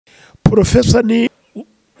Profesa ni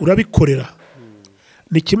urabikorera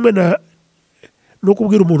ni kimwe no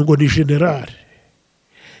kubwira umuntu ngo ni general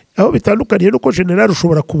aho bitandukaniye nuko general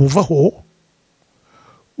ushobora kumuvaho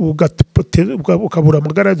ukabura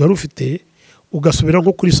amagarade wari ufite ugasubira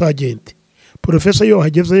nko kuri sergeant. Profesa yo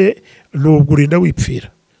hageze nubwo urinda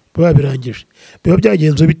wipfira biba birangije. Biba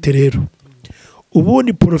byagenze bite rero?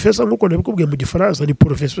 Ubundi profesa nkuko nabikubwiye mu Gifaransa ni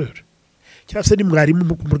professeur cyangwa se ni mwarimu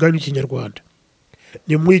mu rurimi rw'Ikinyarwanda,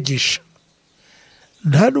 ni mwigisha.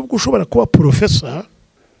 Nta nubwo ushobora kuba profesa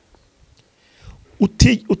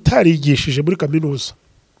utarigishije muri kaminuza.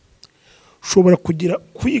 Ushobora kugira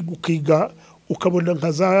kwiga ukabona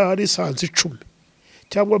nka za lisansi 10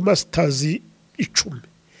 cyangwa masters 10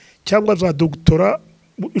 cyangwa za doctora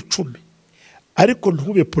 10 ariko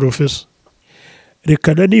ntube profesa.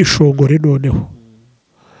 Rekana nishongore noneho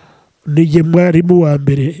nije mwarimu wa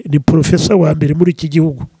mbere, ni profesa wa mbere muri iki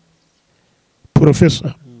gihugu.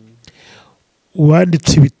 Profesa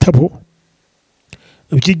wanditse ibitabo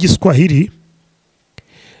by'igiswahili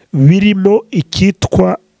birimo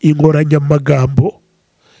ikitwa inkoranyamagambo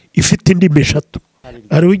ifite indimi 3.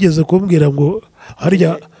 Ari wigeze kumbwira ngo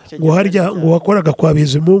harya ngo wakoraga kwa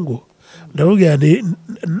Bizimungu. Ndabubwira ni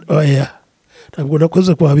oya, ntabwo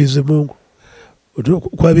nakoze kwa Bizimungu.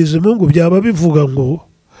 Kwa Bizimungu byaba bivuga ngo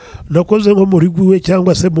nakoze nko muri gwiwe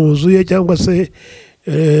cyangwa se muzuye cyangwa se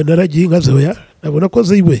naragiye inkaze. Oya, ntabwo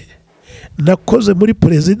nakoze iwe. Nakoze muri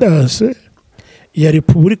presidence ya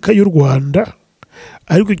Repubulika y'u Rwanda,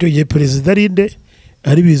 ariko icyo gihe perezida rinde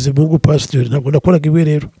ari Bizimungu pasteur. Ntabwo nakoraga iwe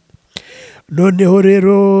rero. Noneho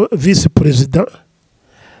rero vice president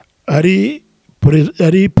ari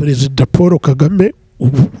perezida Paul Kagame.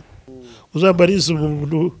 Ubu uzambariza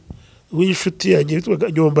umuntu w'inshuti yanjye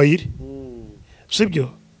witwa Nyombayire, sibyo?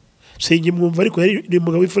 Sinkimwumva ariko yari ni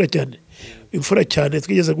mugabo imfura cyane.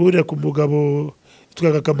 Twigeze guhurira ku mugabo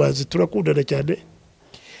twaga Kamanzi, turakundana cyane.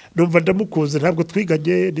 Numva ndamukunze, ntabwo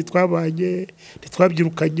twiganye, ntitwabanye,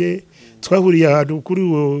 ntitwabyirukanye, twahuriye ahantu kuri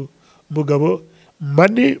uwo mugabo.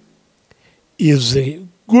 Money is a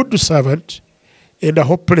good servant and a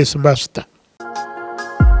hopeless master.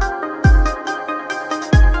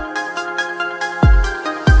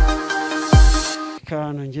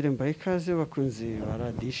 Nongere mbaye ikaze bakunzi ba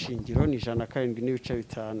Radio Ishingiro, ni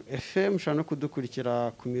 107.5 FM. Ushobora no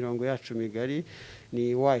kudukurikira ku mirongo yacu migari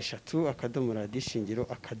ni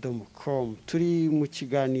y3.radio.ishingiro.com. Turi mu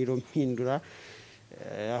kiganiro mpindura,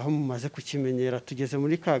 aho mumaze kukimenyera tugeze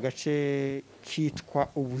muri ka gace kitwa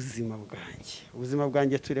ubuzima bwanjye. Ubuzima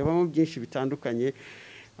bwanjye turebamo byinshi bitandukanye,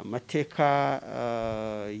 amateka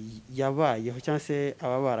yabayeho cyangwa se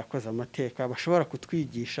aba barakoze amateka bashobora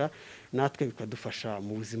kutwigisha natwe bikadufasha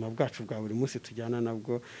mu buzima bwacu bwa buri munsi tujyana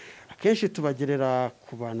nabwo. Akenshi tubagerera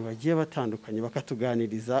ku bantu bagiye batandukanye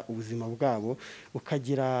bakatuganiriza ubuzima bwabo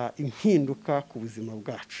bukagira impinduka ku buzima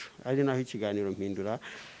bwacu, ari naho ikiganiro mpindura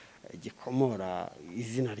gikomora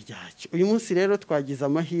izina ryacyo. Uyu munsi rero twagize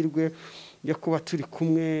amahirwe yo kuba turi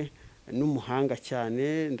kumwe n'umuhanga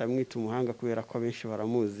cyane. Ndamwita umuhanga kubera ko abenshi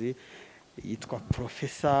baramuzi. Yitwa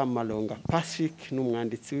Profesa Malonga Pacific,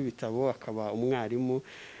 n'umwanditsi w'ibitabo, akaba umwarimu,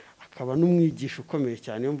 akaba n'umwigisha ukomeye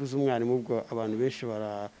cyane. Iyo mvuze umwarimu ubwo abantu benshi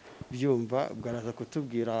barabyumva, bwaraza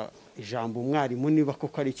kutubwira ijambo umwarimu niba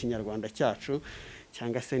koko ari Ikinyarwanda cyacu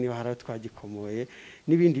cyangwa se niba hari twagikomoye,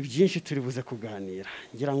 n'ibindi byinshi turi buze kuganira.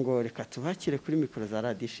 Ngira ngo reka tubakire kuri mikoro za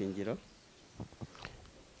Radio Ishingiro.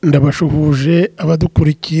 Ndabashuhuje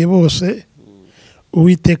abadukurikiye bose,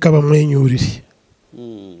 Uwiteka bamwenyurire.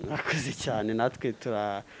 Akoze cyane, natwe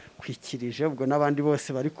turakwikirije, ubwo n'abandi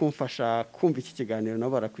bose bari kumfasha kumva iki kiganiro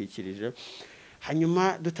nabo barakwikirije.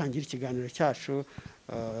 Hanyuma dutangira ikiganiro cyacu,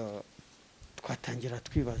 twatangira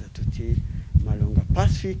twibaza tuti Malonga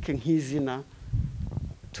Pacific nk'izina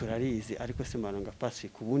turarizi, ariko se Malonga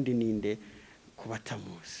Pacific ubundi ninde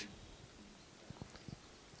kubatamuzi?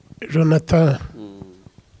 Jonathan,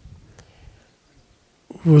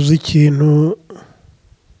 uvuze ikintu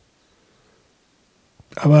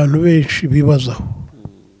abantu benshi bibazaho,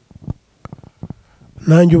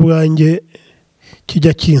 nanjye ubwanjye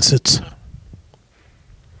kijya kinsetsa.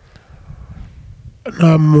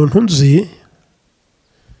 Nta muntu nzi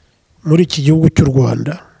muri iki gihugu cy'u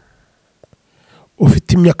Rwanda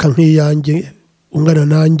ufite imyaka nk'iyanjye ungana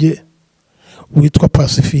nanjye witwa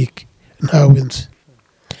Pacifique. Ntawe nzi.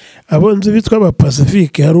 Abo nzi bitwa ba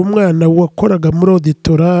Pacifique, hari umwana wakoraga muri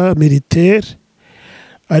auditora militaire,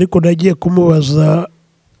 ariko nagiye kumubaza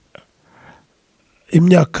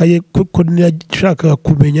imyaka ye kuko nashakaga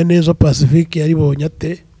kumenya neza Pacifique yaribonye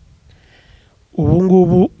ate. Ubu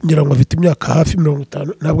ngubu ngira ngo afite imyaka hafi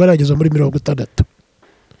 50, ntabwo arageza muri 60.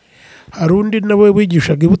 Hari undi nawe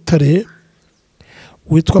wigishaga i Butare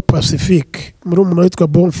witwa Pacifique muri umuntu witwa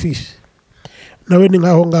Bonfils nawe ni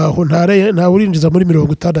nkaho nta urinjiza muri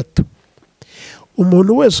 60.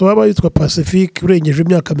 Umuntu wese waba witwa Pacifique urengeje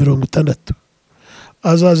imyaka 60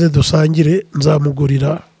 azaze dusangire,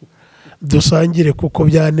 nzamugurira dusangire kuko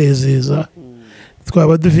byanezeza,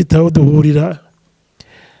 twaba dufite aho duhurira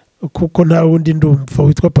kuko nta wundi ndumva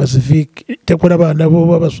witwa Pacifique, cyakora abana bo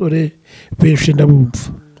b'abasore benshi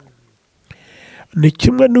ndabumva. Ni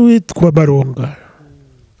kimwe n'uwitwa Malonga,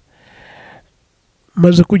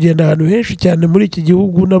 maze kugenda ahantu henshi cyane muri iki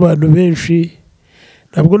gihugu n'abantu benshi,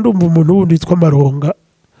 ntabwo ndumva umuntu wundi witwa Malonga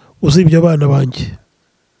uzibye abana banjye.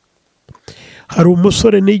 Hari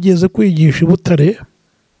umusore nigeze kwigisha i Butare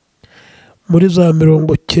muri za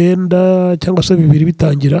 90 cyangwa se 2000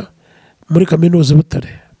 bitangira muri kaminuza i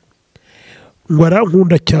Butare, ngo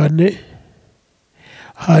arankunda cyane.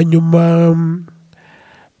 Hanyuma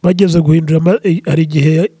bageze guhindura, hari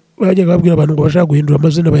igihe bajyaga babwira abantu ngo bashaka guhindura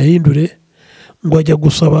amazina bayahindure, ngo ajya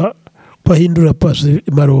gusaba bahindura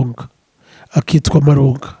Malonga akitwa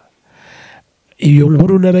Malonga. Iyo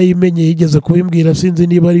nkuru narayimenye, yigeze kubimbwira, sinzi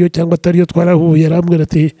niba ariyo cyangwa atariyo. Twarahuye arambwira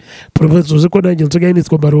ati Professor uzi ko nanjye nsigaye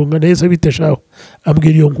nitwa Malonga, nahise biteshaho.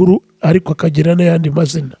 Ambwira iyo nkuru ariko akagira n'ayandi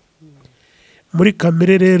mazina. Muri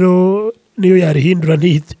kamere rero niyo yarihindura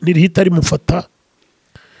ntirihita rimufata,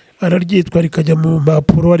 araryitwa rikajya mu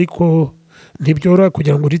mpapuro, ariko ntibyoroha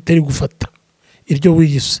kugira ngo rite rigufata iryo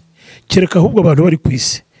wiyise, kereka ahubwo abantu bari ku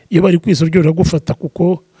isi. Iyo bari ku isi ryo riragufata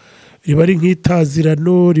kuko riba ari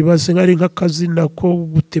nk'itazirano, riba ari nk'akazina ko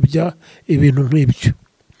gutebya ibintu nk'ibyo.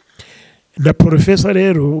 Na Professor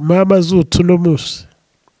rero mama azutse uno munsi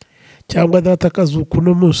cyangwa data akazuka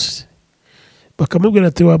uno munsi, bakamubwira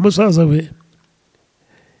ati wa musaza we,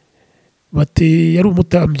 bati yari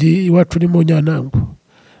umutambyi iwacu ni mu Nyantango,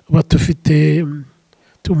 batufite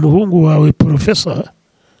umuhungu wawe Professor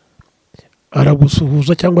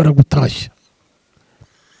aragusuhuza cyangwa aragutashya.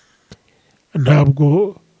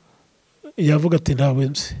 Ntabwo yavuga ati ntawe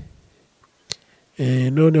nzi.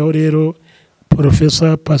 Noneho rero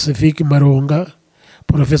Professor Pacifique Malonga,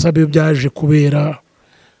 Professor byo byaje kubera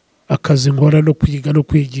akazi nkora no kwiga no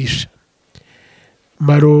kwigisha.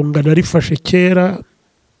 Malonga narifashe kera,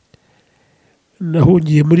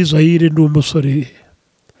 nahungiye muri Zaire ndi umusore,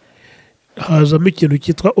 hazamo ikintu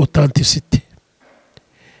cyitwa authenticité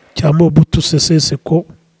cya Mobutu Sese Seko,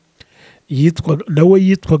 nawe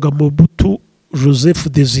yitwaga Mobutu Joseph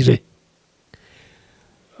Désiré.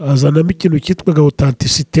 Hazanamo ikintu cyitwaga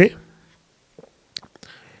authenticité,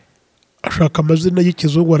 ashaka amazina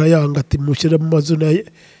y'ikizungu arayanga, ati mushyiramo amazina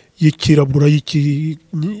y'ikirabura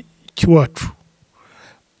y'ikiwacu.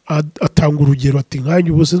 Atanga urugero ati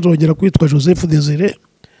nkanjye ubu sinzongera kwitwa Joseph Désiré,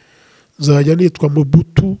 nzajya nitwa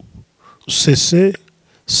Mobutu Sese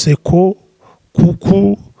Seko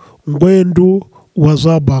Kuku Ngwendu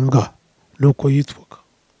Wazabanga, nuko yitwaga.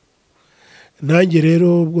 Nanjye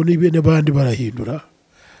rero ubwo n'ibene bandi barahindura,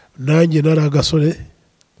 nanjye nari agasore,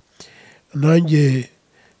 nanjye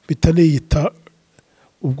mpita niyita,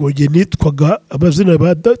 ubwo nge nitwaga amazina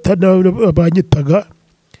banyitaga,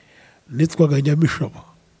 nitwaga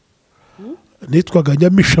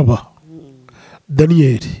Nyamishaba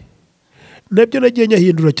Daniel. Nabyo nagiye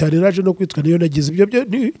nyahindura cyane, naje no kwitwa niyo nagize ibyo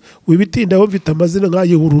wibitindaho, mfite amazina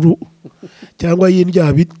nk'ay'ubururu cyangwa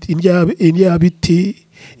y'indyabiti,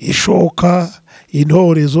 ishoka,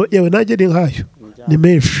 intorezo, yewe nanjye ni nkayo, ni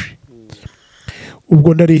menshi.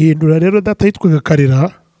 Ubwo narihindura rero, data yitwaga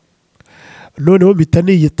Karera, noneho mpita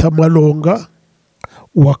niyita Malonga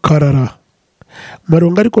wa Karara.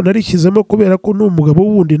 Malonga ariko narishyizemo kubera ko ni umugabo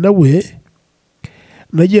wundi nawe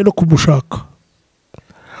nagiye no kumushaka,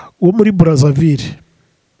 wo muri Brazzaville,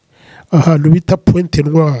 ahantu bita Pointe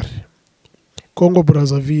Noire, Congo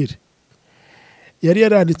Brazzaville. Yari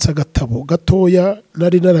yaranditse agatabo gatoya,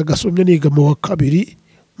 nari naragasomye niga mu wa kabiri,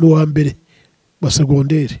 mu wa mbere wa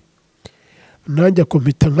segonderi. Nanjye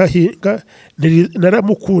akompita nkahinga,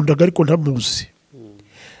 naramukundaga ariko ntamuzi.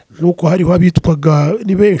 Nuko hariho abitwaga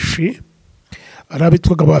ni benshi, hari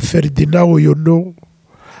abitwaga ba Ferdinand Oyono,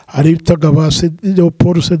 hari abitwaga ba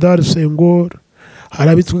Paul Sedar Senghor,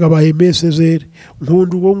 hari abitwaga ba Aimé Césaire.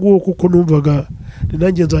 Nkunda uwo nguwo kuko numvaga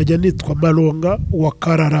nanjye nzajya nitwa Malonga wa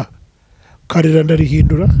Karara. Karera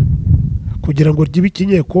ndarihindura kugira ngo ryibe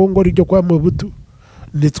ikinyekongo ryo kwa Mobutu,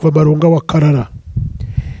 nitwa Malonga wa Karara.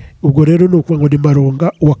 Ubwo rero nuko ngo ni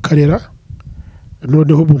Malonga wa Karera.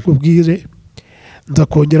 Noneho nkubwire, nza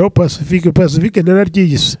kongeraho Pacifique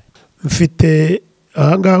nararyiyise. Mfite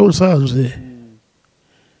ahangaho nsanze,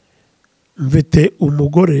 mfite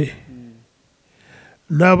umugore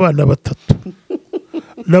n'abana 3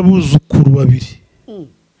 n'abuzukuru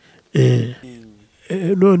 2.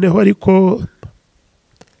 Noneho ariko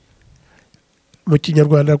mu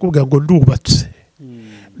kinyarwanda nakubwira ngo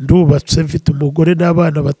ndubatse mfite umugore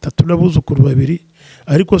n'abana 3 n'abuzukuru 2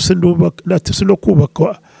 ariko se no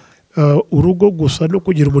kubaka urugo gusa no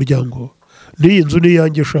kugira umuryango n'iyi nzu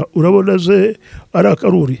niyangisha urabona ze ari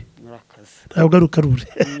akaruri ntabwo ari akaruri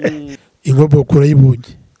inkomoko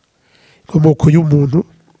urayibonye inkomoko y'umuntu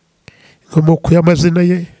inkomoko y'amazina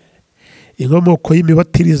ye inkomoko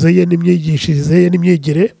y'imibatirize ye n'imyigishirize ye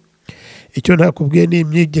n'imyigire icyo nakubwiye ni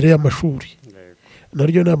imyigire y'amashuri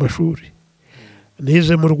naryo ni amashuri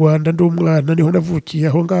nize mu Rwanda ndi umwana niho navukiye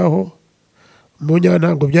aho ngaho mu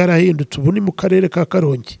Nyantango byarahindutse ubu ni mu karere ka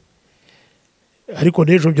Karongi ariko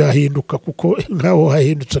n'ejo byahinduka kuko nkaho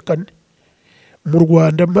hahindutse kane mu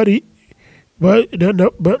Rwanda mbari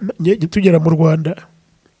tugera mu Rwanda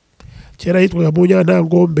kera hitwaga mu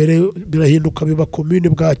Nyantango mbere birahinduka biba commune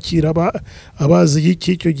Bwakira abazi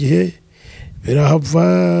y'icyo gihe birahava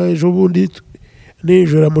ejo bundi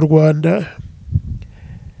nijora mu Rwanda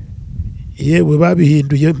yewe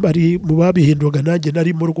babihinduye bari mu babihinduga nanjye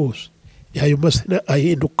narimo rwose yayo masina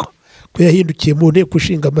ahinduka ko yahindukiye mu nteko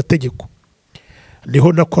ishinga amategeko niho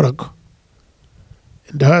nakoraga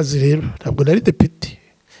ndahazi rero ntabwo nari depite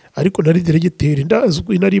ariko nari diregiteri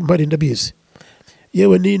ndazwi nari impari ndabizi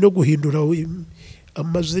yewe ni no guhindura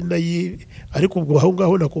amazina ariko ubwo aho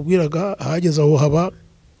ngaho nakubwiraga ahageze aho haba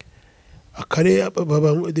akare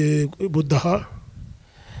Budaha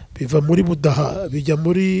biva muri Budaha bijya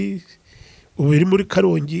muri ubiri muri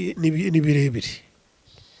Karongi ni birebire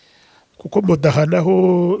kuko Budaha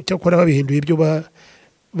naho cyakora babihinduye ibyo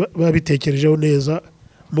babitekerejeho neza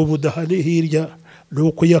mu Budaha ni hirya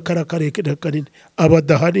nuko yakarakare kanini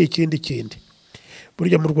Abadaha ni ikindi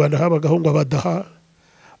burya mu Rwanda habagaho ngo Abadaha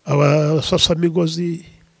abasasamigozi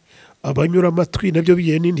abanyura amatwi nabyo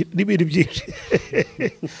biye n'ibindi byinshi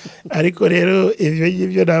ariko rero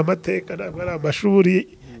ibyo ni amateka ntabwo ari amashuri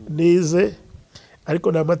nize ariko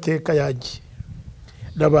ni amateka yanjye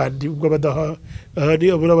n'abandi ubwo Abadaha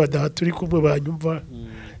niyo Abadaha turi kumwe banyumva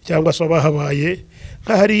cyangwa se bahabaye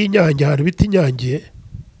nk'ahari Inyange ahantu bita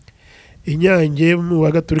Inyange mu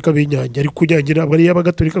Bagatolika b'Inyange ariko Inyange ntabwo ari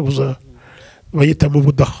iy'Abagatolika gusa bayita mu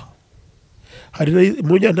Budaha hari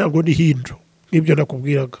mu Nyantango ni Hindo n'ibyo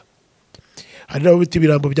nakubwiraga hari naho bita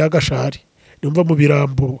ibirambo bya Gashari numva mu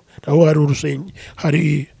birambo naho hari urusenge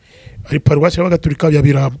hari paruwasi y'Abagatolika ya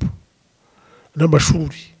Birambo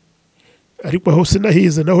n'amashuri ariko aho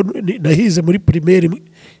sinahize naho nahize muri primaire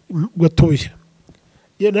gatoya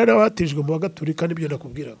ye narabatijwe mu Bagatolika n'ibyo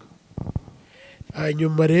nakubwiraga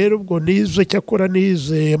hanyuma rero ubwo nize cyakora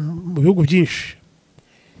nize mu bihugu byinshi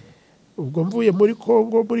ubwo mvuye muri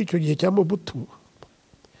Kongo muri icyo gihe cya Mobutu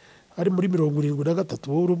ari muri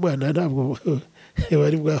 73 wowe umwana ntabwo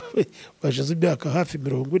bari bashize imyaka hafi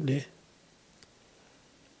 40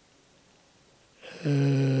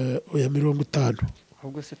 oya 50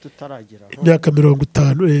 ahubwo se tutaragera imyaka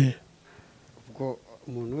 50 ubwo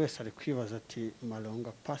umuntu wese ari kwibaza ati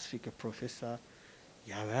Malonga Pacific Professor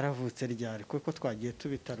yaba yaravutse ryari kuko twagiye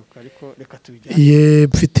tubitaruka ariko reka tubijyane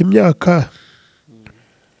mfite imyaka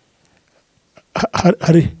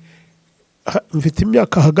mfite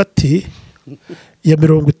imyaka hagati ya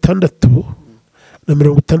 60 na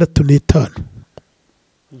 65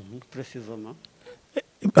 precisement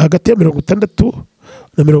hagati ya 60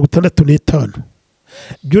 na 65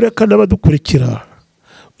 byureka n'abadukurikira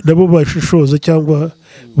nabo bashishoza cyangwa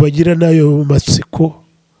bagira nayo matsiko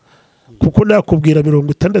kuko nakubwira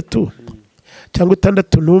 60 cyangwa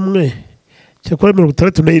 61 cyakora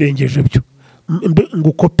 60 nayirengeje byo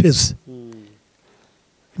ngukopeze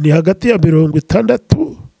ni hagati ya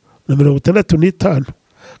 60 na 65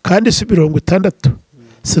 kandi si 60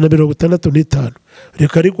 si na 65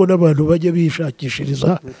 reka ariko n'abantu bajye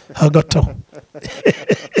bishakishiriza hagati aho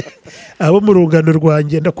abo mu rungano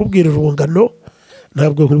rwanjye ndakubwira urungano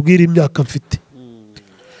ntabwo nkubwira imyaka mfite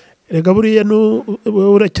reka buriya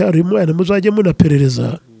uracyari umwana muzajye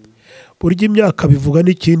munaperereza burya imyaka bivuga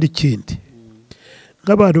n'ikindi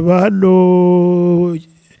nk'abantu ba hano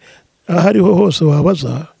aho ariho hose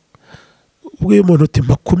wabaza ubwiye umuntu uti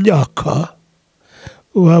ku myaka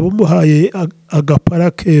waba umuhaye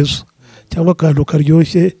agapara keza cyangwa akantu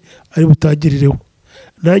karyoshye ari butagirireho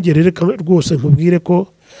nanjye rero rwose nkubwire ko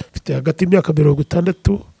mfite hagati y'imyaka 60 na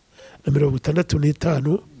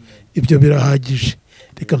 65 ibyo birahagije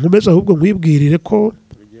reka nkomeze ahubwo nkwibwirire ko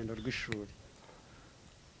urugendo rw'ishuri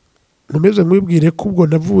nkomeze nkwibwire ko ubwo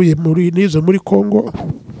navuye nize muri Kongo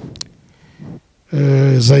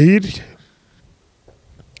Zaire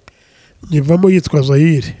nyivamo yitwa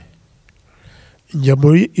Zaire njya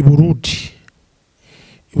muri Burundi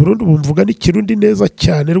bumvuga n'ikirundi neza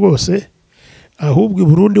cyane rwose ahubwo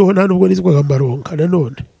Burundi ho nta nubwo nizwaga Malonga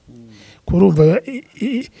nanone kurumva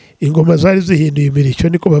ingoma zari zihinduye imirishyo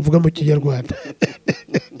niko bavuga mu Kinyarwanda.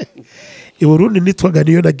 I Burundi nitwaga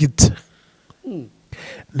niyo nagize,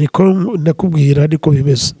 niko nakubwira niko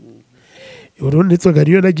bimeze. I Burundi nitwaga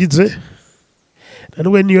niyo nagize,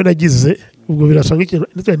 nanwe niyo nagize, ubwo birasanga ikintu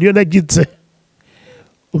nitwaga niyo nagize.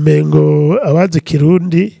 Umengo abazi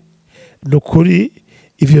Kirundi nukuri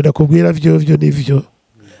ivyo nakubwira byo nivyo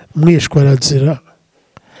mwishwarazira.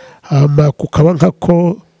 Hama kukaba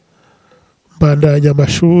nkako mbandanya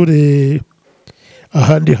amashuri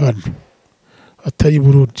ahandi hantu atari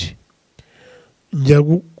Burundi. Njya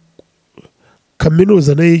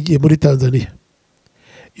kaminuza nayigiye muri Tanzania,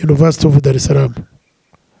 University of Dar es Salaam,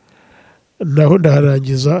 naho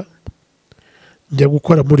ndaharangiza njya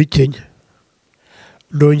gukora muri Kenya.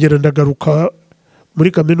 Ndongera ndagaruka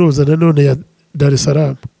muri kaminuza nanone ya Dar es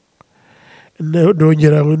Salaam,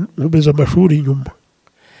 ndongera nkomeza amashuri nyuma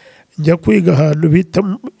njya kwiga ahantu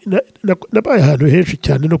bita nabaye ahantu henshi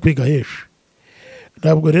cyane no kwiga henshi.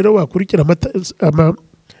 Ntabwo rero wakurikira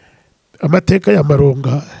amateka ya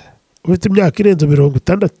Malonga ufite imyaka irenze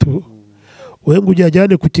 60 we ngo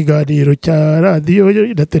ujyane ku kiganiro cya radio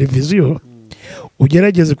na televiziyo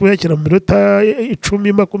ugerageze kuyakira mu minota 10,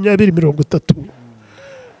 20, 30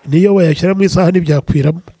 niyo wayashyira mu isaha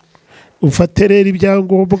ntibyakwiramo. Ufate rero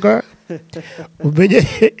ibyangombwa umenye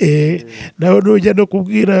naho nujya no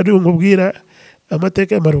kubwira nkubwira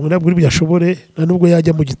amateka ya Malonga ntabwo byashobore na nubwo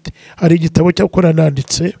yajya mu giti. Hari igitabo cyakora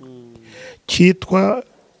nanditse cyitwa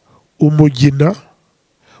Umugina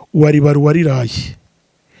waribarwa riraye.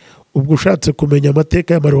 Ubwo ushatse kumenya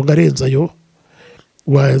amateka ya Malonga arenzayo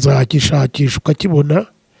wazakishakisha ukakibona,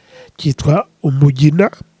 cyitwa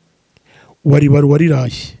Umugina waribarwa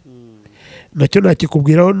riraye. Nacyo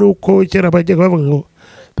nakikubwiraho nuko kera bajyaga bavuga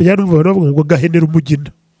ngo gahenera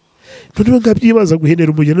umugina. Noneho ngabyibaza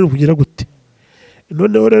guhenera umugina kugira gute.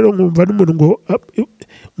 Noneho rero nkumva n'umuntu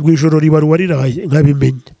ngo ijoro ribarwa riraye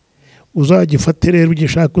nkabimenya. Uzagifate rero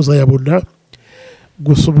ugishaka uzayabona.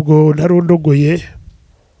 Gusa ubwo narondogoye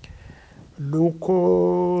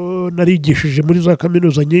nuko narigishije muri za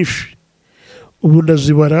kaminuza nyinshi, ubu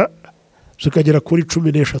ndazibara zikagera kuri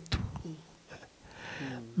 13.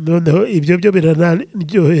 Noneho ibyo byo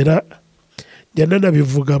biranaryohera, njyana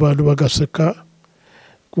nabivuga abantu bagaseka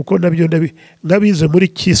kuko nabyo ngabize muri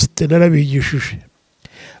Kiste narabigishije.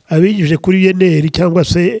 Abigije kuri UNR cyangwa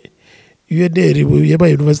se UNR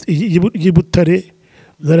yabaye y'Ibutare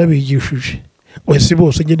narabigishije. Wese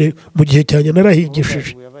bose nyine mu gihe cyane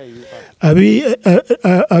narahigishije.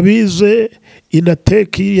 Abize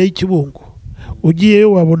inateki y'Ikibungo ugiye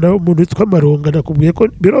wabona umuntu witwa Malonga, nakubwiye ko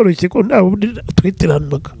biroroshye ko ntawe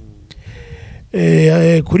twitiranwaga.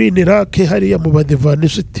 Kuri Iraq hariya mu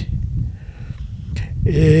Badivanisti,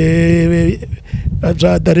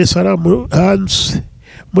 za Dar es Salaam hanze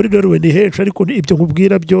muri Norway ni henshi, ariko ibyo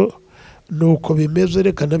nkubwira byo nuko bimeze.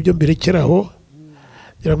 Reka nabyo mbirekeraho,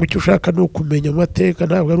 ngira ngo icyo ushaka ni ukumenya amateka,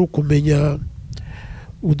 ntabwo ari ukumenya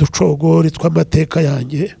uducogori tw'amateka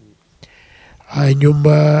yanjye.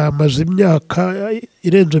 Hanyuma maze imyaka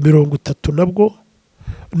irenze 30 nabwo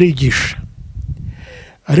nigisha,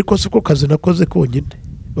 ariko siko kazi nakoze konyine.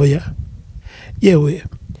 Oya, yewe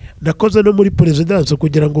nakoze no muri presidence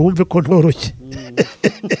kugira ngo wumve ko ntoroshye.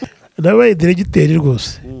 Nabaye diregiteri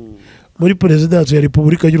rwose muri presidence ya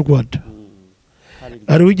Repubulika y'u Rwanda.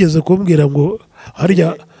 Ari wigeze kumbwira ngo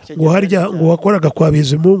harya ngo wakoraga kwa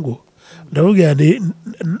Bizimungu. Ndabubwira nti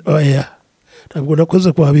oya, ntabwo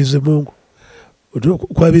nakoze kwa Bizimungu.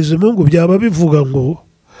 Kwa Bizimungu byaba bivuga ngo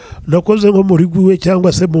nakoze nko muri gwe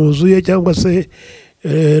cyangwa se muzuye cyangwa se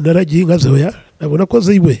naragiye inka zoya. Ntabwo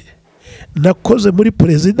nakoze iwe, nakoze muri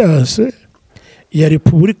presidence ya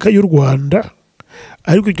Repubulika y'u Rwanda,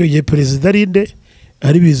 ariko icyo gihe perezida arinde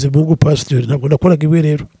ari Bizimungu pastor. Ntabwo nakoraga iwe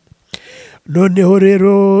rero. Noneho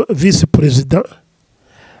rero vice president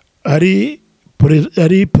ari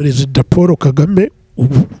perezida Paul Kagame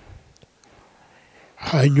ubu.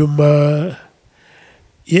 Hanyuma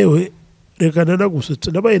yewe reka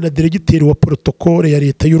nanagusetsa nabaye na diregiteri wa protocole ya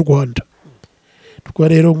leta y'u Rwanda. Twa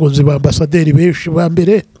rero ngo nzi ba ambasaderi benshi ba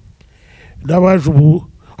mbere n'abaje ubu.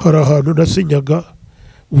 Hari ahantu nasinyaga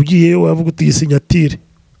ugiye wavuga uti isinyatire,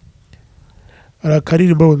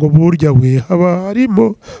 arakaririmba ngo burya we haba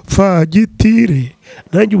harimo fagitire,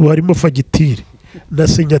 nanjye ubu harimo fagitire na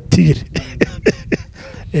sinyatire.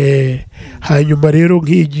 Hanyuma rero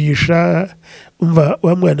nkigisha, umva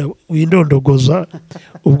wa mwana windondogoza,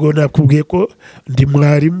 ubwo nakubwiye ko ndi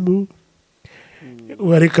mwarimu.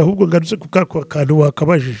 Wareka ahubwo ngarutse kukako akantu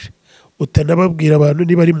wakabajije utanababwira abantu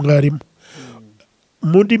niba ari mwarimu.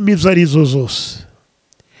 Mu ndimi izo arizo zose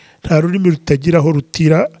nta rurimi rutagira aho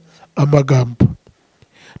rutira amagambo,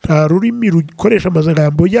 nta rurimi rukoresha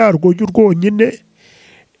amagambo yarwo y'urwonyine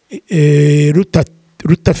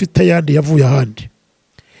rutafite ayandi yavuye ahandi.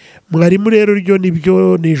 Mwarimu rero ryo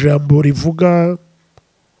nibyo ni ijambo rivuga,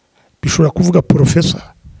 bishobora kuvuga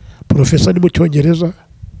profesa. Profesa ni mu Cyongereza,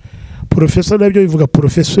 profesa nabyo bivuga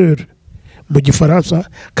professeur mu Gifaransa,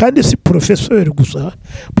 kandi si professeur gusa,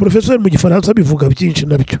 professeur mu Gifaransa bivuga byinshi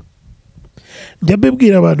nabyo. Njya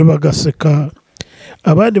mbibwira abantu bagaseka,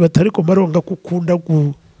 abandi batari ku Malonga kukunda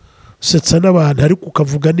gusetsa n'abantu ariko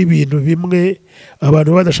ukavuga n'ibintu bimwe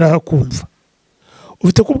abantu badashaka kumva.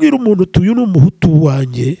 Ufite kubwira umuntu uyu ni umuhutu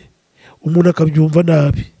wanjye, umuntu akabyumva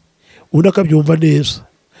nabi, undi akabyumva neza.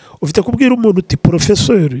 Ufite kubwira umuntu uti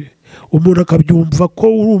professeur, umuntu akabyumva ko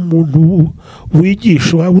uri umuntu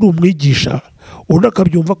wigisha, uri umwigisha, undi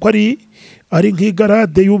akabyumva ko ari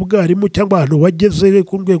nk'igarade y'ubwarimu cyangwa ahantu wageze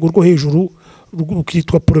ku rwego rwo hejuru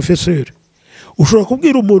ukitwa professeur. Ushobora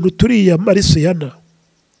kubwira umuntu turiya Marisiyana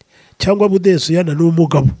cyangwa Budesiyana ni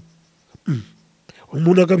umugabo,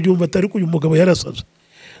 umuntu akabyumva atari ko uyu mugabo yarasaze.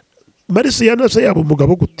 Marisiyana se yaba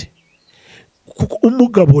umugabo gute? Kuko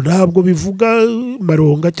umugabo ntabwo bivuga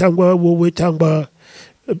Malonga cyangwa wowe cyangwa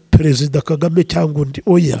Perezida Kagame cyangwa undi.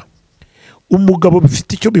 Oya, umugabo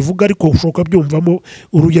bifite icyo bivuga, ariko ushoka byumvamo.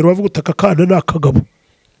 Urugero bavuga utaka kana ni akagabo,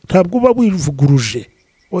 ntabwo uba wivuguruje.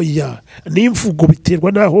 Oya, n'imvugo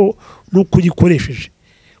biterwa naho nuko uyikoresheje.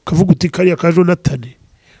 Ukavuga uti kariya ka Jonathan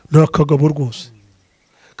ni akagabo rwose,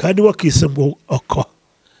 kandi wakise ngo aka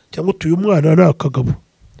cyangwa utuye umwana ni akagabo.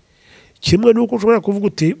 Kimwe nuko ushobora kuvuga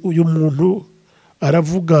uti uyu muntu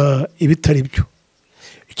aravuga ibitari byo.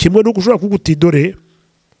 Kimwe nuko ushobora kuvuga uti dore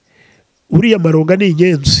uriya Malonga ni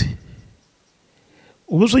inyenzi,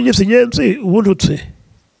 ubusunyese inyenzi ubundutse,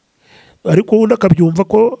 ariko undi akabyumva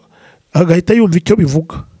ko agahita yumva icyo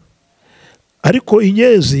bivuga. Ariko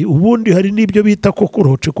inyenzi ubundi hari n'ibyo bita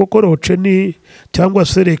kokoroce. Kokoroce ni cyangwa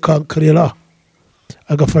se rekankarera,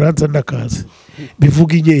 agafaransa n'akazi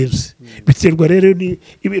bivuga inyenzi. Biterwa rero ni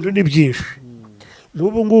ibintu ni byinshi.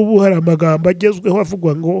 N'ubu ngubu hari amagambo agezweho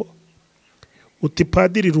avugwa ngo uti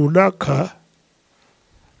padiri runaka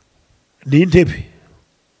ni intebe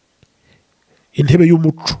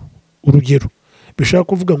y'umuco. Urugero bishaka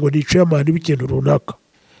kuvuga ngo ni chairman w'ikintu runaka,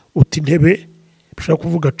 uti intebe bishaka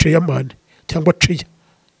kuvuga chairman cyangwa cheya.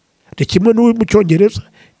 Ni kimwe n'uwo mu Cyongereza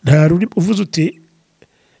nta rurimi uvuze uti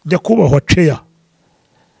nyakubahwa cheya,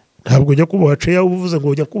 ntabwo nyakubahwa cheya uvuze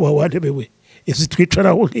ngo nyakubahwa ntebe we ese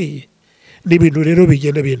twicaraho nk'iyi. Ni ibintu rero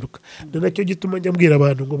bigenda binduka. Ni nacyo gituma njya mbwira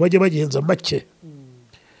abantu ngo bajye bagenza make.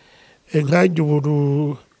 Nkanjye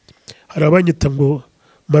ubu hari abanyita ngo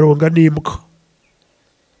Malonga ni imbwa.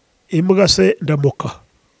 Imbwa se ndamoka,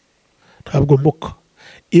 ntabwo moka.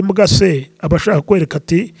 Imbwa se abashaka kwereka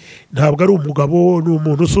ati ntabwo ari umugabo, ni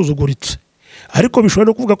umuntu usuzuguritse. Ariko bishobora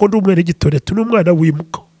no kuvuga ko ndi umwere Gitore, tuni umwana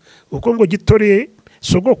w'imbwa. Uko ngo Gitore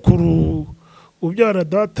sogokuru ubyara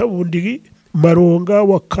data wundi Malonga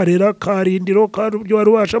wa Karera Karindiro karubyo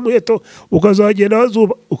warubasha muheto, ukazagenda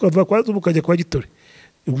wazuba ukava kwa zuba ukajya kwa Gitore.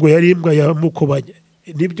 Ubwo yari imbwa ya Mukobanya.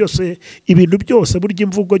 Ni byose ibintu byose burya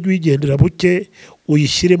imvugo y'uyigendera buke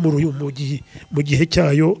uyishyire mu gihe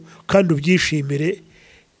cyayo kandi ubyishimire,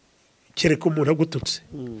 kereka umuntu agututse.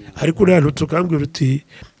 Ariko nta tukambwira uti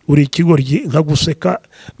uri ikigoryi nkaguseka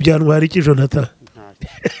byantwara iki Jonathan?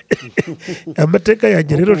 Amateka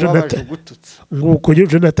yanjye rero Jonathan, nguko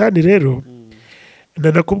Jonathan rero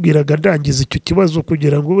nanakubwiraga ndangiza icyo kibazo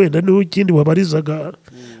kugira ngo wenda niho ikindi wabarizaga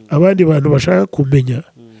abandi bantu bashaka kumenya.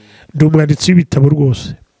 Ndi umwanditsi w'ibitabo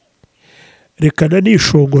rwose. Reka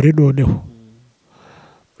nishongore noneho.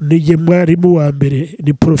 Nije mwarimu wa mbere,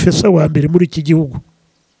 ni profesa wa mbere muri iki gihugu.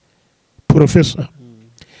 Profesa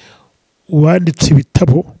wanditse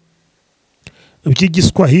ibitabo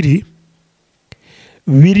by'igiswahili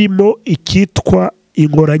birimo icyitwa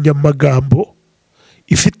inkoranyamagambo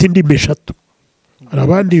ifite indimi eshatu. Hari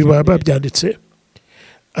abandi baba babyanditse,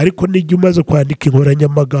 ariko nijya umaze kwandika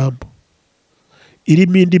inkoranyamagambo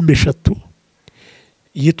irimo indimi eshatu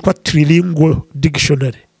yitwa trilingual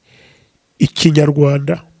dictionary: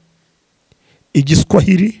 Ikinyarwanda,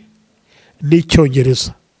 Igiswahili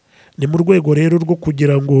n'Icyongereza. Ni mu rwego rero rwo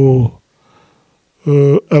kugira ngo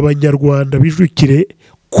abanyarwanda bijukire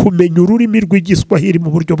kumenya ururimi rw'igiswahili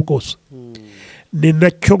mu buryo bwose. Ni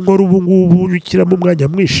nacyo nkora ubu ngubu bikiramo umwanya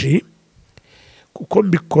mwinshi, kuko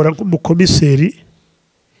mbikora nk'umukomiseri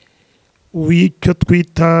w'icyo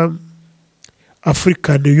twita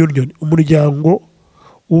African Union, umuryango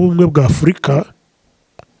w'ubumwe bwa Afurika.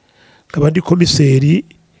 Nkaba ndi komiseri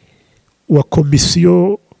wa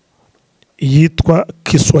komisiyo yitwa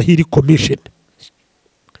Kiswahili Commission.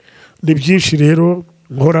 Ni byinshi rero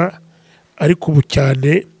nkora, ariko ubu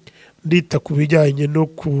cyane ndita ku bijyanye no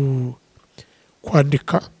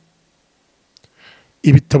kwandika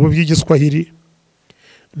ibitabo by'igiswahili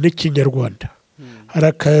n'ikinyarwanda. Hari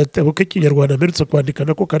akatabo k'ikinyarwanda mperutse kwandika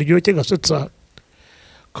nako karyoshye gasetsa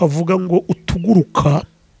kavuga ngo utuguruka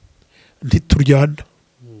ntituryana,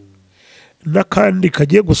 n'akandi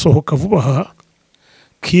kagiye gusohoka vuba aha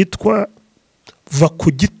kitwa va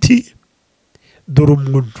ku giti dore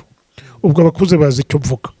umuntu. Ubwo abakuze bazi icyo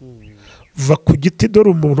mvuga. Va ku giti dore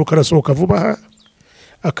umuntu karasohoka vuba aha.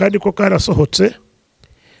 Akandi ko karasohotse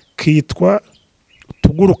kitwa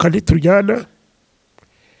tuguruka ntituryana.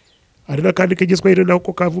 Hari n'akandi k'igiswahili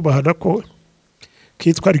nako kavuba aha nako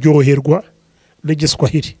kitwa ryoherwa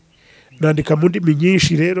n'igiswahili. Nandika mu ndimi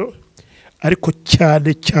nyinshi rero, ariko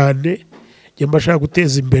cyane cyane njye mbashaka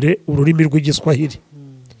guteza imbere ururimi rw'igiswahili.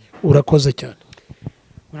 Urakoze cyane.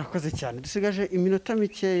 Murakoze cyane. Dusigaje iminota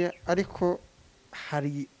mikeya, ariko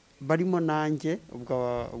hari barimo nanjye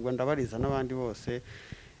ubwo ndabariza n'abandi bose.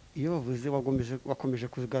 Iyo bavuze wakomeje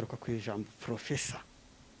kugaruka ku ijambo profesa,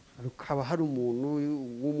 haba hari umuntu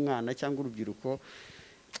w'umwana cyangwa urubyiruko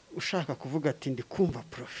ushaka kuvuga ati ndi kumva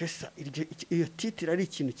profesa, iyo titira ari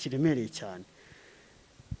ikintu kiremereye cyane.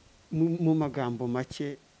 Mu magambo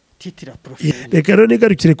make titira profesa. Reka rero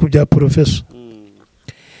nigarukire ku bya profesa.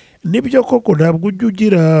 Nibyo koko ntabwo ujya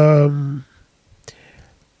ugira,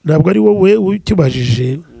 ntabwo ari wowe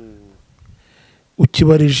ukibajije,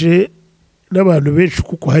 ukibarije n'abantu benshi,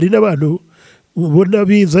 kuko hari n'abantu ubona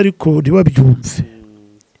biza ariko ntibabyumve.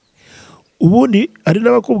 Ubundi hari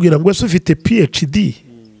n'abakubwira ngo ese ufite PhD,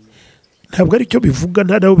 ntabwo ari cyo bivuga,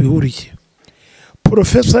 nta naho bihuriye.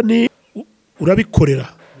 Profesa ni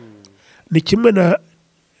urabikorera, ni kimwe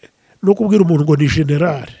no kubwira umuntu ngo ni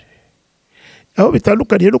general. Aho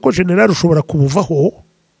bitandukaniye nuko general ushobora kumuvaho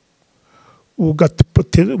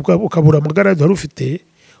ukabura amagara wari ufite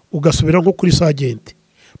ugasubira nko kuri sergeant.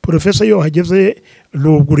 Profesa iyo hageze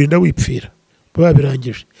nubwo urinda wipfira, biba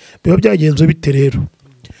birangije. Biba byagenze bite rero?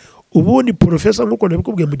 Ubundi profesa nk'uko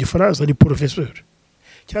nabikubwiye mu Gifaransa ni professeur,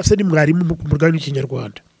 cyangwa se ni mwarimu mu rurimi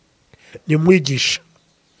rw'ikinyarwanda, ni mwigisha.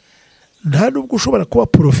 Nta nubwo ushobora kuba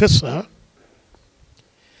profesa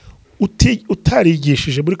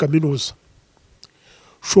utarigishije muri kaminuza.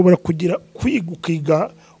 Ushobora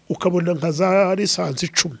kwiga ukabona nka za lisansi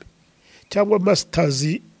 10 cyangwa masters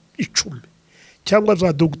 10 cyangwa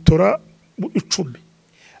za doctora 10,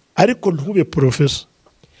 ariko ntube profesa.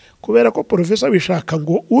 Kubera ko profesa bishaka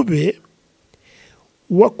ngo ube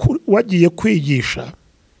wagiye kwigisha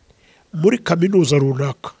muri kaminuza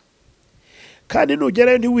runaka, kandi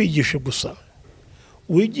nugerayo ntiwigishe gusa,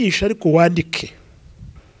 wigisha ariko wandike.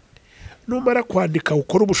 Numara kwandika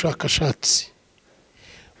ukora ubushakashatsi,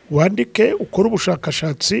 wandike ukora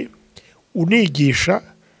ubushakashatsi, unigisha,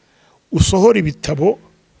 usohora ibitabo.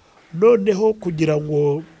 Noneho kugira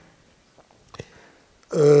ngo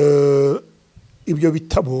ibyo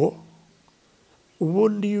bitabo,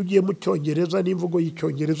 ubundi iyo ugiye mu Cyongereza n'imvugo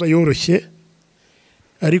y'Icyongereza yoroshye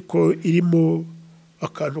ariko irimo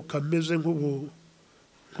akantu kameze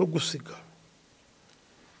nko gusiga,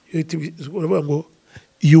 uravuga ngo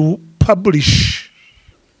you publish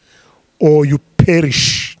or you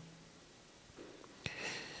perish.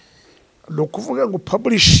 No kuvuga ngo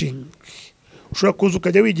publishing, ushobora kuza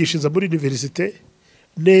ukajya wigishiriza muri universite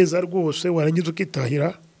neza rwose, warangiza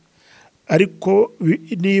ukitahira, ariko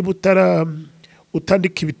niba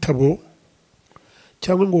utandika ibitabo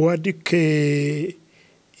cyangwa ngo wandike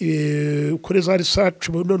ukore za research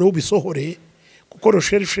noneho ubisohore, kuko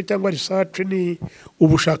recherche cyangwa research ni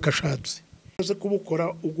ubushakashatsi. Uze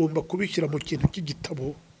kubukora ugomba kubishyira mu kintu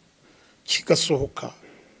cy'igitabo kigasohoka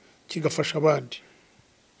kigafasha abandi.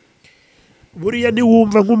 Buriya ni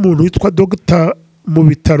wumva nk'umuntu witwa Dr. mu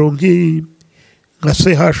bitaro nka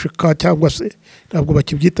CHK cyangwa se ntabwo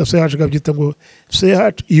bakibyita CHK, babyita ngo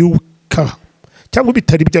CHUK cyangwa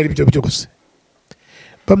bitari byari byo byose,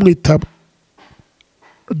 bamwita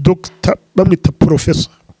Dr. bamwita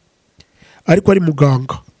professor, ariko ari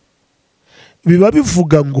muganga. Biba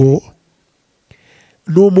bivuga ngo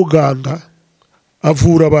ni umuganga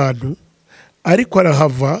avura abantu, ariko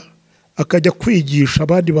arahava akajya kwigisha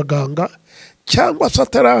abandi baganga, cyangwa se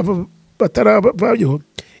batarabayo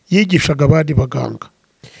yigishaga abandi baganga.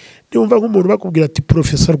 Niwumva nk'umuntu bakubwira ati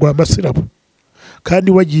Professor Rwamasirabo,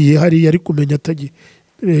 kandi wagiye hariya ari kumenya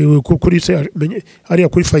kuri hariya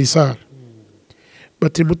kuri Faisal,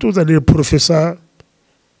 bati mutuzanire Professor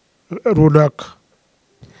runaka,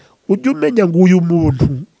 ujye umenya ngo uyu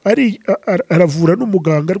muntu aravura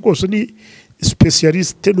n'umuganga rwose, ni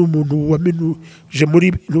specialiste, n'umuntu waminuje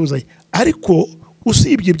muri ntuzaye, ariko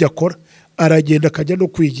usibye ibyo akora aragenda akajya no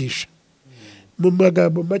kwigisha. Mu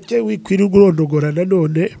magambo make wikwirirwa urondogora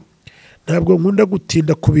nanone ntabwo nkunda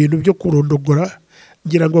gutinda ku bintu byo kurondogora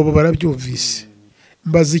ngira ngo abo barabyumvise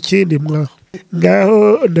mbaza ikindi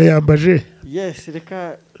ngaho ndayambaje. Yes,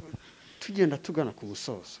 reka tugenda tugana ku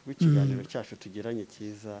musozo w'ikiganiro cyacu tugiranye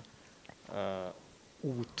cyiza.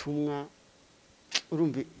 Ubutumwa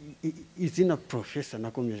urumva izina professor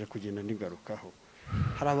nakomeje kugenda nigarukaho.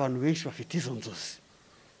 Hari abantu benshi bafite izo nzozi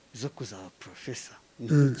zo kuzaba professor.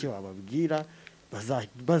 Niki wababwira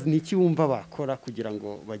niki wumva bakora kugira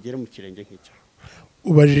ngo bagere mu kirenge nk'icyo?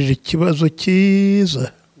 Ubajije ikibazo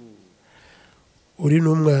cyiza. Uri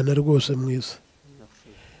n'umwana rwose mwiza.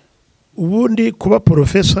 Ubundi kuba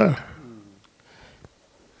professor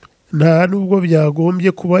nta nubwo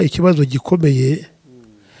byagombye kuba ikibazo gikomeye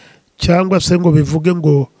cyangwa se ngo bivuge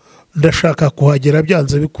ngo ndashaka kuhagera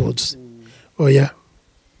byanze bikunze. Oya,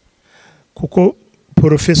 kuko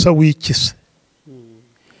professor w'ikise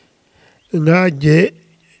nkanjye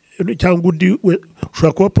cyangwa undi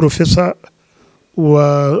ushobora kuba professor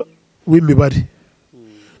w'imibare,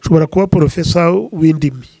 ushobora kuba professor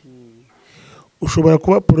w'indimi, ushobora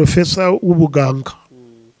kuba professor w'ubuganga,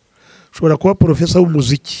 ushobora kuba professor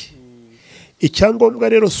w'umuziki. Icyangombwa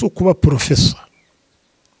rero si ukuba professor,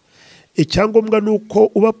 icyangombwa ni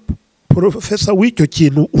uko uba professor w'icyo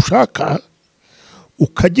kintu ushaka,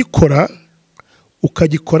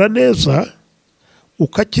 ukagikora neza,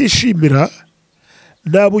 ukacyishimira,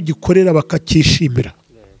 n'abo ugikorera bakacyishimira.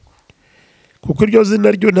 Kuko iryo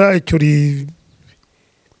zina ryo ntacyo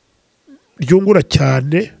ryungura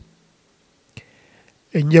cyane.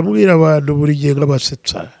 Njya mbwira abantu buri gihe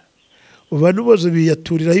ngabasetsa, abantu bose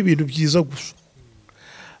biyaturiraho ibintu byiza gusa,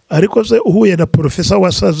 ariko se uhuye na professor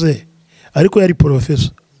wasaze ariko yari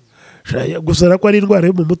professor gusa ariko ari indwara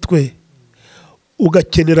yo mu mutwe,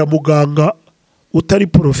 ugakenera muganga utari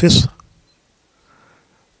professor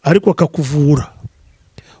ariko akakuvura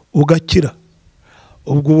ugakira,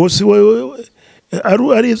 ubwo bose wewe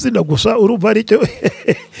ari izina gusa. Urumva ari cyo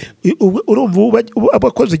urumva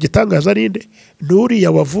abakoze igitangaza ninde?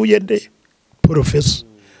 Nuriya wavuye nde? Professor.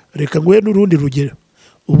 Reka nguye n'urundi rugero,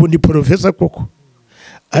 ubu ni professor koko,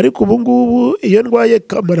 ariko ubu ngubu iyo ndwaye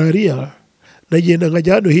malaria nagenda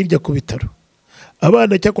nkajya hano hirya ku bitaro,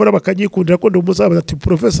 abana cyakora bakanyikundira ko ndi umusaza ati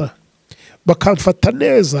professor, bakamfata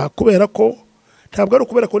neza kubera ko ntabwo ari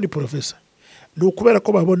ukubera ko ndi professor, ni ukubera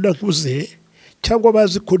ko babona nkuze cyangwa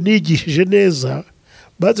bazi ko nigishije neza,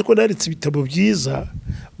 bazi ko nanditse ibitabo byiza,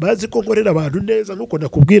 bazi ko nkorera abantu neza. Nk'uko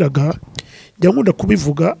nakubwiraga njya nkunda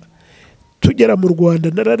kubivuga, tugera mu Rwanda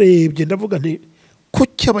nararebye ndavuga nti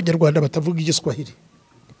kuki abanyarwanda batavuga igiswahili?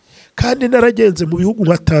 Kandi naragenze mu bihugu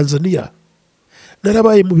nka Tanzania,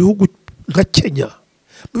 narabaye mu bihugu nka Kenya,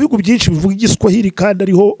 mu bihugu byinshi bivuga igiswahili kandi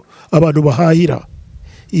ariho abantu bahahira.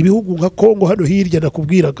 Ibihugu nka Kongo hano hirya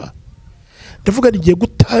nakubwiraga, ndavuga nigiye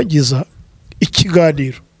gutangiza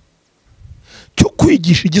ikiganiro cyo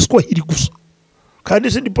kwigisha igiswahili gusa,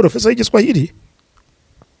 kandi sindi professor y'igiswahili.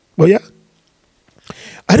 Oya,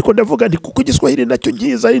 ariko ndavuga nti kuko igiswahili nacyo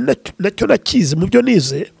nkiza ari nacyo nakize mu byo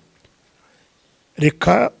nize,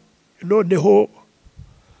 reka noneho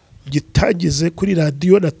gitangize kuri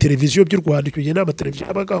radio na televiziyo by'u Rwanda. Icyo gihe n'ama televiziyo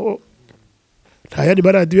abagaho, nta yandi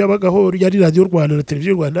maradiyo yabagaho, yari radio Rwanda na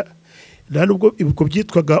televiziyo Rwanda, nta nubwo ibiko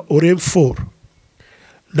byitwaga Orenfor.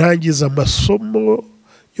 Nangiza amasomo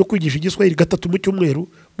yo kwigisha igiswahili 3 mu cyumweru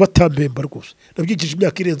batambemba rwose. Nabyigishije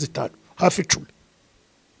imyaka irenze 5 hafi 10,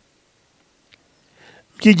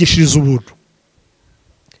 byigishiriza ubuntu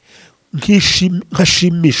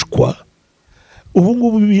nkashimishwa. Ubu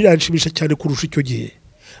ngubu biranshimisha cyane kurusha icyo gihe.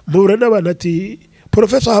 Mura n'abana ati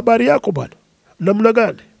professor, habari yako bwana, namna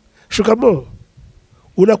gani? Shikamo,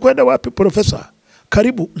 unakwenda wapi professor?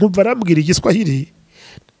 Karibu. Nkumva arambwira igiswahili,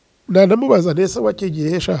 namubaza nese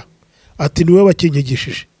wakigiresha, ati niwe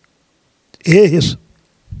wakinyigishije. Hesa,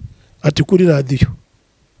 ati kuri radio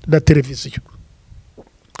na televiziyo.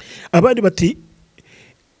 Abandi bati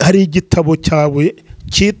hari igitabo cyawe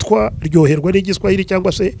cyitwa ryoherwa n'igiswahili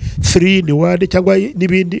cyangwa se 3-in-1 cyangwa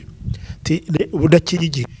n'ibindi,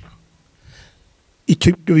 udakiyigisha.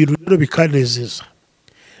 Icyo bintu rero bikanezeza.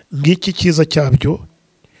 Ngiki cyiza cyabyo,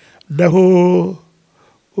 naho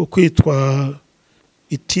kwitwa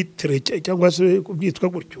ititre cyangwa se kubyitwa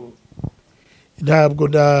gutyo, ntabwo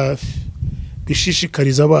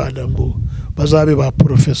bishishikariza abana ngo bazabe ba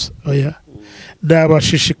professor. Oya,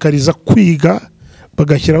 nabashishikariza kwiga,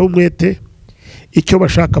 bagashyiraho umwete, icyo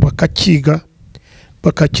bashaka bakakiga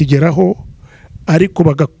bakakigeraho, ariko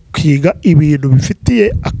bagakiga ibintu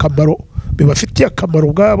bifitiye akamaro, bibafitiye akamaro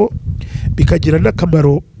ubwabo, bikagira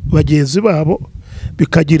n'akamaro bagenzi babo,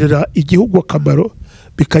 bikagirira igihugu akamaro,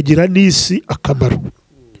 bikagira n'isi akamaro.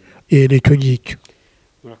 Nicyo ngicyo.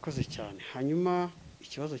 Murakoze cyane. Hanyuma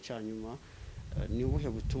ikibazo cya nyuma ni ubuhe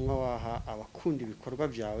butumwa waha abakunda ibikorwa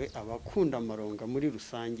byawe, abakunda Malonga muri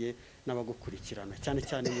rusange n'abagukurikirana cyane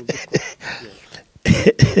cyane mu by'ukuri?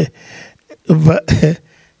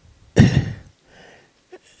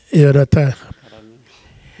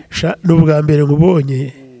 n'ubwa mbere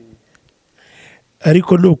nkubonye,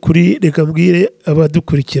 ariko ni ukuri reka mbwire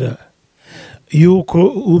abadukurikira yuko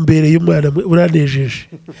umbereye umwana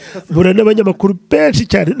uranejeje. Mbura n'abanyamakuru benshi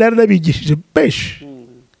cyane naranabigishije benshi,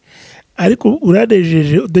 ariko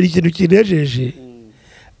uranejeje. Dore ikintu kinejeje,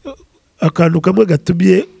 akantu kamwe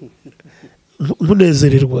gatumye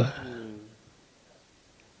nkunezererwa,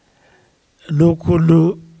 ni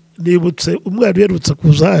ukuntu nibutse umwana uherutse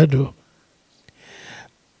kuza hano,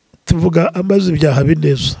 tuvuga amaze ibyaha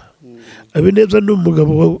Habineza. Habineza ni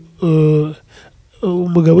umugabo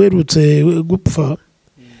uherutse gupfa,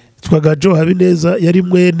 twaga Jo Habineza, yari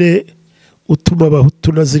mwene utuma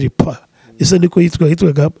abahutu na ziripa. Isa niko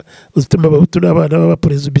yitwaga utuma abahutu n'abana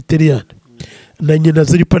b'abapresbyterian, na nyina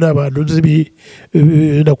ziripa n'abantu nzi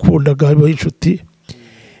nakundaga b'inshuti.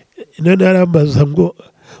 None arambaza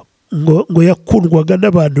ngo yakundwaga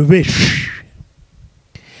n'abantu benshi.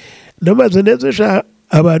 Namaze neza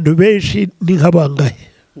abantu benshi ni nk'abangahe?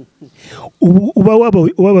 Uba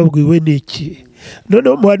wababwiwe n'iki?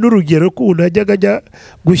 Noneho muha n'urugero ko unajyaga ajya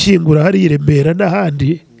gushyingura hari i Remera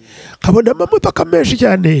n'ahandi, nkabona amamodoka menshi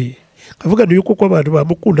cyane, nkavuga ni yuko abantu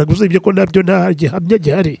bamukunda, usibye ko nabyo nta gihamya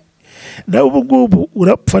gihari. Nawe ubu ngubu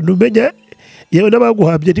urapfa ntumenya, yewe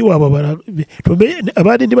n'abaguhambye ntiwababara,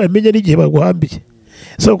 abandi ntibamenya n'igihe baguhambiye.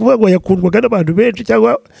 So kuvuga ngo yakundwaga n'abantu benshi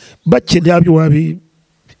cyangwa bake, ntabyo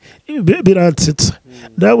biransetsa.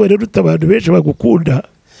 Nawe rero abantu benshi bagukunda,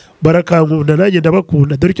 barakankunda, nanjye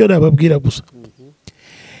ndabakunda. Dore icyo nababwira gusa,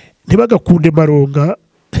 ntibagakunde Malonga.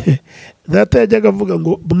 Data yajyaga avuga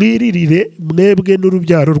ngo mwiririre mwebwe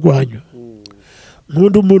n'urubyaro rwanyu.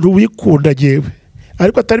 Nkunda umuntu wikunda jewe,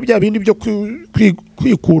 ariko atari bya bindi byo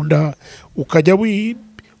kwikunda ukajya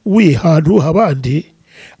wihantu abandi,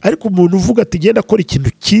 ariko umuntu uvuga ati genda akora ikintu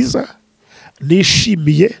cyiza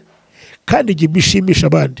nishimiye kandi gishimisha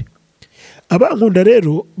abandi. Abankunda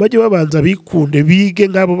rero bajye babanza bikunde, bige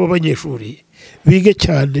nk'abo b'abanyeshuri, bige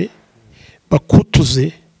cyane,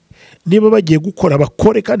 bakutuze. Niba bagiye gukora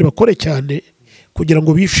bakore, kandi bakore cyane kugira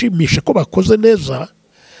ngo bishimishe ko bakoze neza.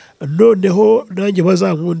 Noneho nanjye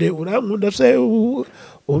bazankunde. Urankunda se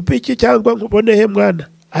ubiki cyangwa nkubonehe mwana?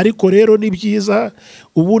 Ariko rero ni byiza,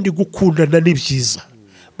 ubundi gukundana ni byiza.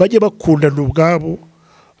 Bajye bakundana ubwabo,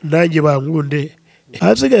 nanjye bankunde.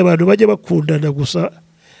 Hasigaye abantu bajye bakundana gusa,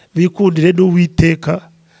 bikundire n'Uwiteka.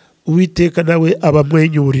 Uwiteka nawe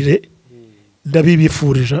abamwenyurire,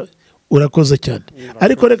 ndabibifurije. Urakoze cyane.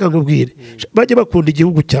 Ariko reka nkubwire, bajye bakunda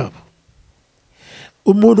igihugu cyabo.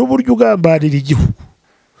 Umuntu buryo ugambanira igihugu,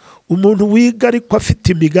 umuntu wiga ariko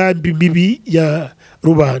afite imigambi mibi ya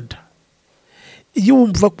rubanda,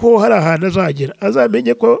 yumva ko hari ahantu azagera,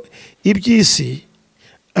 azamenye ko iby'isi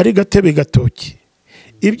ari gatebe gatoki,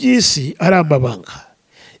 iby'isi ari amabanga.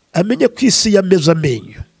 Amenye ko isi yameze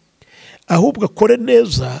amenyo, ahubwo akore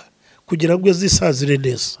neza kugira ngo azisazire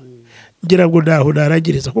neza. Ngira ngo naho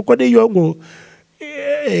narangiriza, kuko niyo ngo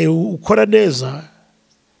ukora neza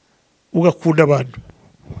ugakunda abantu.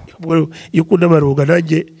 Iyo ukunda Malonga,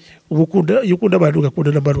 nanjye iyo ukunda abantu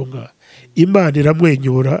ugakunda na Malonga, Imana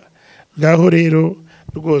iramwenyura. Ngaho rero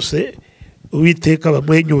rwose Uwiteka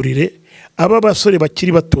bamwenyurire. Aba basore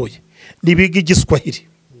bakiri batoye nibiga igiswahili,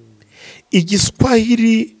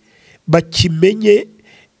 igiswahili bakimenye.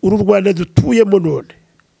 Uru Rwanda dutuyemo none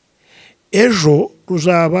ejo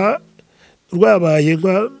ruzaba rwabaye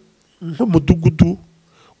nk'umudugudu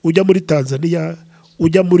ujya muri Tanzania,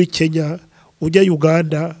 ujya muri Kenya, ujya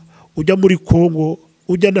Uganda, ujya muri Congo,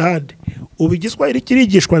 ujya n'ahandi. Ubu igiswahili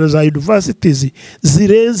kirigishwa na za universities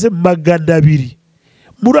zirenze 200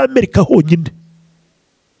 muri Amerika honyine.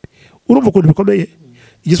 Urumva ukuntu bikomeye.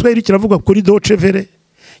 Igiswahili kiravugwa kuri Deutsche Welle,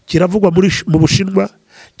 kiravugwa mu Bushinwa,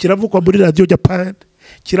 kiravugwa muri Radio Japan,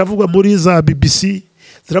 kiravugwa muri za BBC,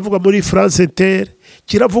 kiravugwa muri France Inter,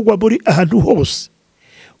 kiravugwa muri ahantu hose.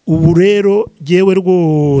 Ubu rero jewe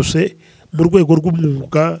rwose mu rwego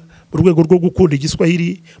rw'umwuga, mu rwego rwo gukunda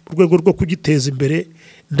igiswahili, mu rwego rwo kugiteza imbere,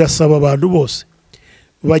 ndasaba abantu bose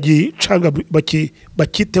bagicanga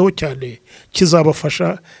bakiteho cyane.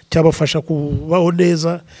 Kizabafasha, cyabafasha kubaho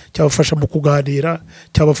neza, cyabafasha mu kuganira,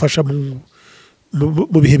 cyabafasha mu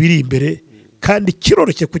bihe biri imbere, kandi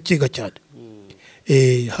kiroroshye kukiga cyane.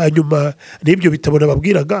 Hanyuma n'ibyo bitabona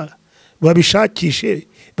babwiraga babishakishe,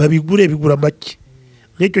 babigure, bigura make.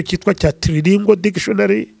 N'icyo cyitwa cya Trilingual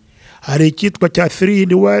Dictionary, hari icyitwa cya 3 in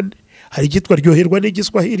 1, hari icyitwa ryoherwa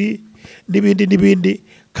n'igiswahili, n'ibindi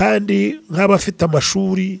kandi nk'abafite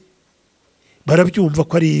amashuri barabyumva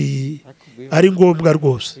ko ari ngombwa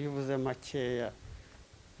rwose. Bivuze makeya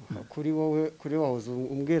kuri wowe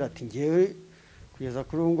umbwira ati ngewe kugeza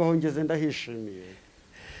kuri ubu ngaho ngeze ndahishimiye,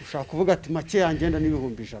 ushaka kuvuga ati makeya ngenda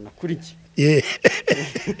n'ibihumbi 100 kuri iki.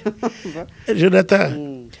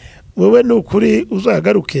 Jonathan, wowe ni ukuri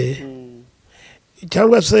uzagaruke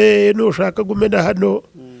cyangwa se nushaka gumena hano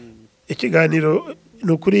ikiganiro,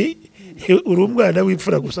 ni ukuri uri umwana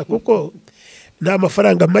w'imfura gusa, kuko nta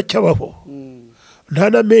mafaranga make abaho, nta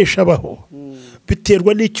na menshi abaho,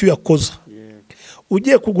 biterwa n'icyo yakoza.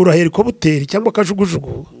 Ugiye kugura helikopteri cyangwa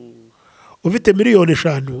akajugujugu ufite miliyoni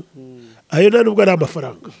 5, ayo nta nubwo ari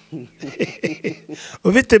amafaranga.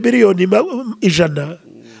 Ufite miliyoni 100,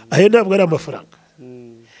 ayo ntabwo ari amafaranga.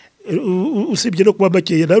 Usibye no kuba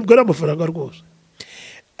makeya ntabwo ari amafaranga rwose.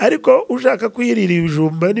 Ariko ushaka kwirira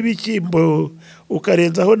ibijumba n'ibikimbo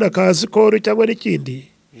ukarenzaho na kasikoro cyangwa n'ikindi,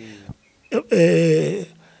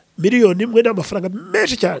 miliyoni 1 n'amafaranga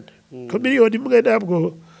menshi cyane. Ko miliyoni 1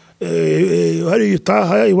 ntabwo hari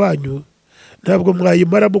utaha iwanyu, ntabwo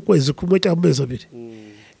mwayimara mu kwezi kumwe cyangwa amezi 2.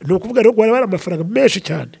 Ni ukuvuga rero bari amafaranga menshi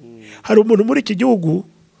cyane. Hari umuntu muri iki gihugu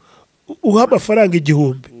uha amafaranga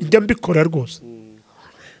 1000, njya mbikora rwose.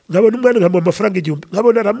 Nkabona umwana nkamuha amafaranga 1000,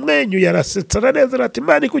 nkabona aramwenyuye arasetsa neza ati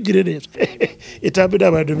Imana ikugire neza. Iterambere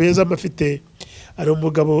n'abantu beza mafite. Ari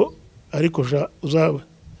umugabo ariko uzaba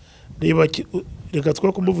niba reka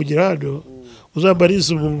twa kumuvugira hano,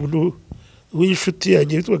 uzambariza umuntu w'inshuti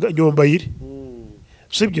yanjye witwa Nyombayire,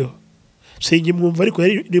 sibyo? Sinkimwumva ariko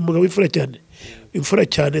ni umugabo w'imfura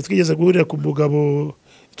cyane. Twigeze guhurira ku mugabo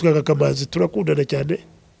twaga Kamanzi, turakundana cyane,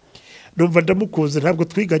 numva ndamukunze. Ntabwo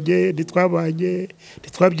twiganye, ntitwabanye,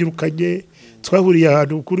 ntitwabyirukanye, twahuriye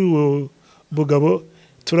ahantu kuri uwo mugabo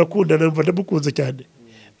turakundana, numva ndamukunze cyane.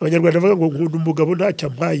 Abanyarwanda bavuga ngo nkunda umugabo ntacyo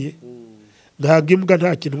ampaye, ntabwo imbwa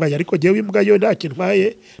nta kintu ntwaye, ariko jyewe imbwa yo nta kintu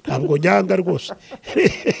ntwaye, ntabwo nyanga rwose.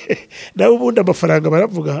 Nawe ubundi amafaranga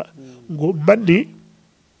baravuga ngo money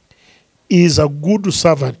is a good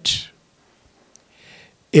servant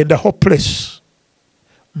and a hopeless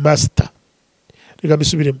master. Reka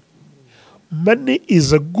mbisubiremo. Money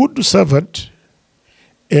is a good servant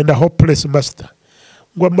and a hopeless master.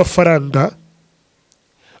 Ngo amafaranga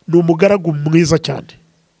ni umugaragu mwiza cyane,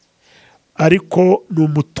 ariko ni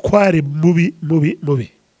umutware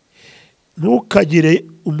mubi. Ntukagire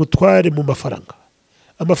umutware mu mafaranga.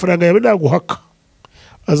 Amafaranga yawe naguhaka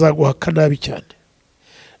azaguhaka nabi cyane,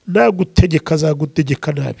 nagutegeka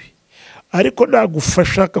azagutegeka nabi, ariko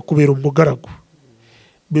nagufasha akakubera umugaragu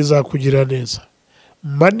bizakugira neza.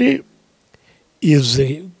 Money is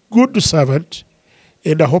a good servant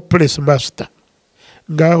and a hopeless master.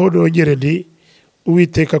 Ngaho nongere ni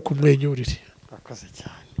Uwiteka kumwenyurire. Akoze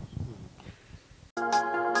cyane.